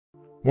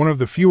One of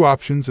the few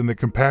options in the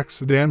compact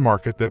sedan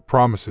market that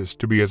promises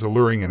to be as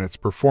alluring in its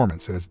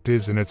performance as it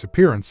is in its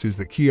appearance is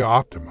the Kia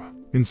Optima.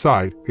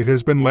 Inside, it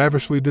has been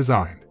lavishly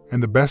designed,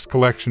 and the best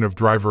collection of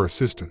driver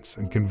assistance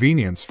and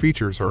convenience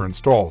features are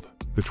installed.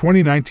 The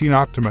 2019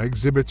 Optima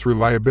exhibits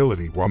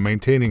reliability while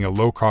maintaining a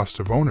low cost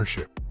of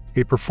ownership.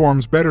 It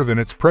performs better than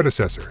its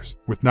predecessors,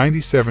 with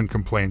 97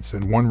 complaints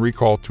and 1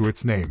 recall to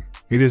its name.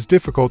 It is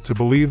difficult to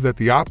believe that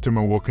the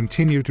Optima will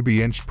continue to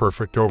be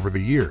inch-perfect over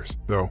the years,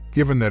 though,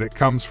 given that it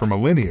comes from a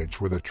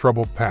lineage with a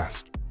troubled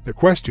past. The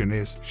question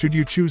is, should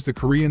you choose the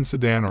Korean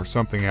sedan or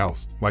something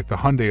else, like the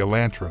Hyundai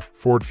Elantra,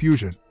 Ford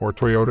Fusion, or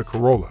Toyota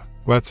Corolla?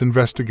 Let's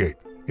investigate.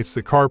 It's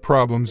the Car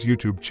Problems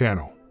YouTube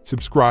channel.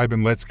 Subscribe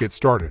and let's get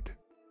started.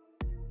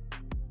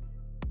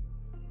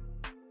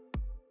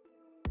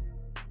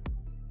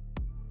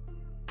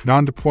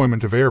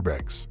 Non-deployment of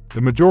airbags. The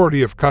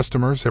majority of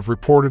customers have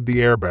reported the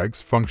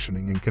airbags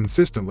functioning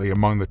inconsistently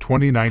among the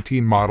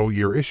 2019 model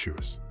year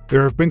issues.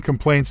 There have been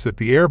complaints that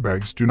the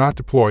airbags do not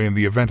deploy in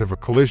the event of a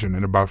collision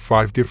in about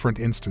 5 different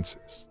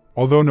instances.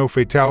 Although no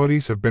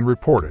fatalities have been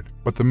reported,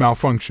 but the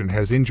malfunction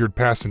has injured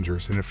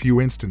passengers in a few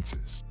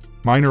instances.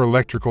 Minor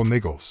electrical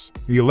niggles.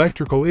 The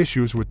electrical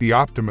issues with the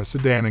Optima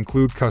sedan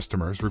include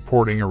customers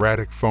reporting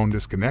erratic phone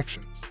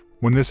disconnections.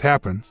 When this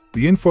happens,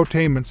 the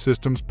infotainment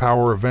system's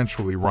power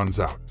eventually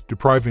runs out,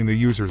 depriving the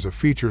users of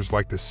features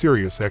like the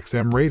Sirius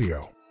XM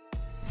radio.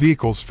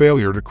 Vehicle's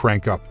failure to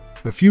crank up.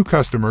 A few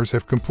customers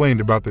have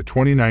complained about the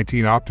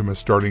 2019 Optima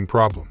starting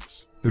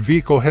problems. The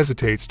vehicle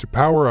hesitates to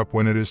power up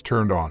when it is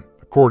turned on,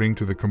 according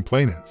to the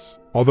complainants.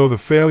 Although the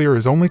failure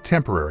is only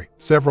temporary,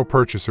 several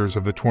purchasers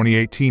of the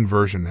 2018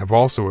 version have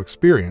also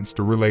experienced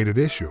a related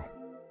issue.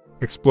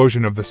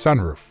 Explosion of the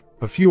sunroof.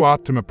 A few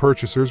Optima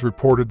purchasers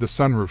reported the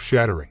sunroof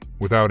shattering,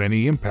 without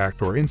any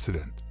impact or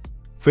incident.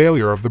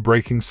 Failure of the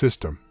braking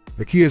system.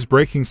 The Kia's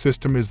braking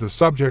system is the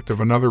subject of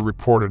another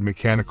reported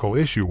mechanical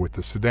issue with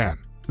the sedan.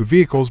 The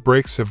vehicle's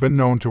brakes have been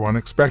known to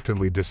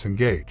unexpectedly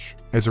disengage.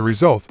 As a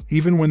result,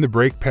 even when the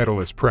brake pedal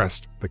is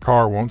pressed, the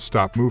car won't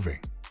stop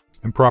moving.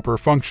 Improper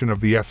function of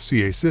the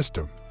FCA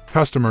system.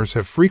 Customers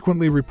have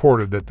frequently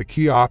reported that the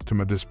Kia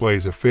Optima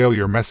displays a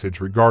failure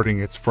message regarding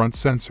its front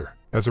sensor.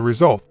 As a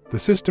result, the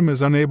system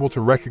is unable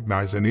to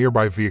recognize a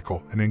nearby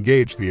vehicle and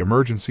engage the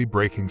emergency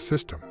braking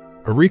system.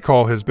 A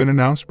recall has been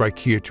announced by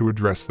Kia to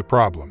address the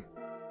problem.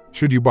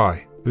 Should you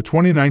buy? The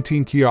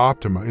 2019 Kia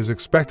Optima is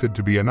expected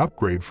to be an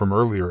upgrade from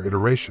earlier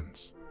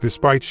iterations.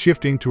 Despite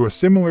shifting to a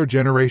similar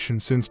generation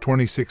since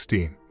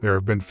 2016, there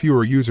have been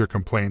fewer user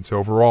complaints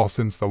overall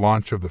since the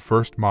launch of the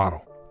first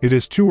model. It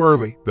is too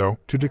early, though,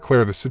 to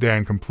declare the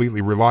sedan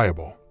completely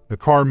reliable. The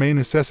car may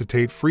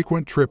necessitate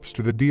frequent trips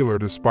to the dealer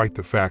despite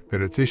the fact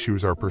that its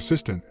issues are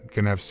persistent and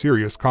can have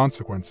serious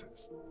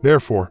consequences.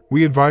 Therefore,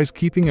 we advise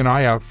keeping an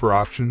eye out for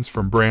options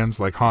from brands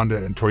like Honda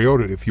and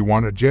Toyota if you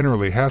want a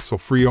generally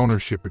hassle-free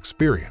ownership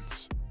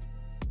experience.